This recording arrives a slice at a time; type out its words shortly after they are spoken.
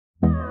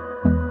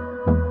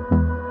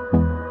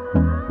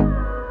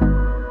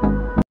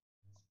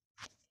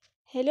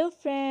Hello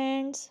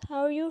friends,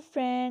 how are you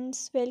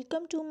friends?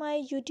 Welcome to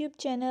my YouTube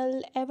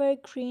channel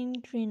Evergreen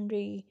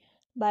Greenery.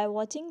 By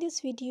watching this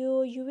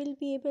video, you will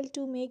be able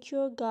to make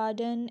your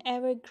garden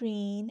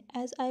evergreen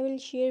as I will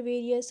share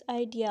various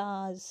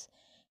ideas.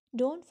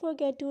 Don't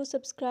forget to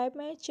subscribe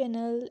my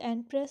channel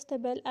and press the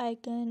bell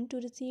icon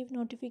to receive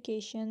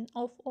notification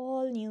of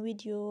all new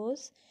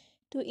videos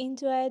to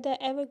enjoy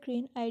the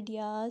evergreen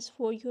ideas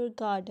for your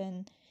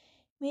garden.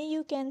 May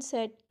you can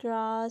set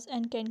grass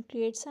and can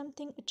create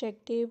something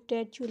attractive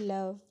that you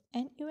love,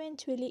 and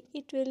eventually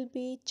it will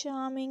be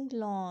charming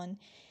lawn.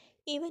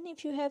 Even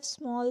if you have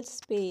small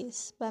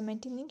space, by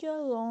maintaining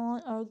your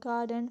lawn or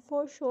garden,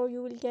 for sure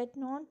you will get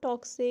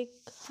non-toxic,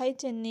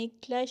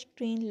 hygienic, lush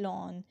green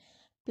lawn.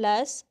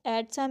 Plus,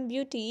 add some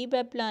beauty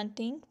by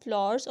planting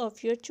flowers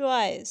of your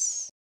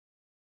choice.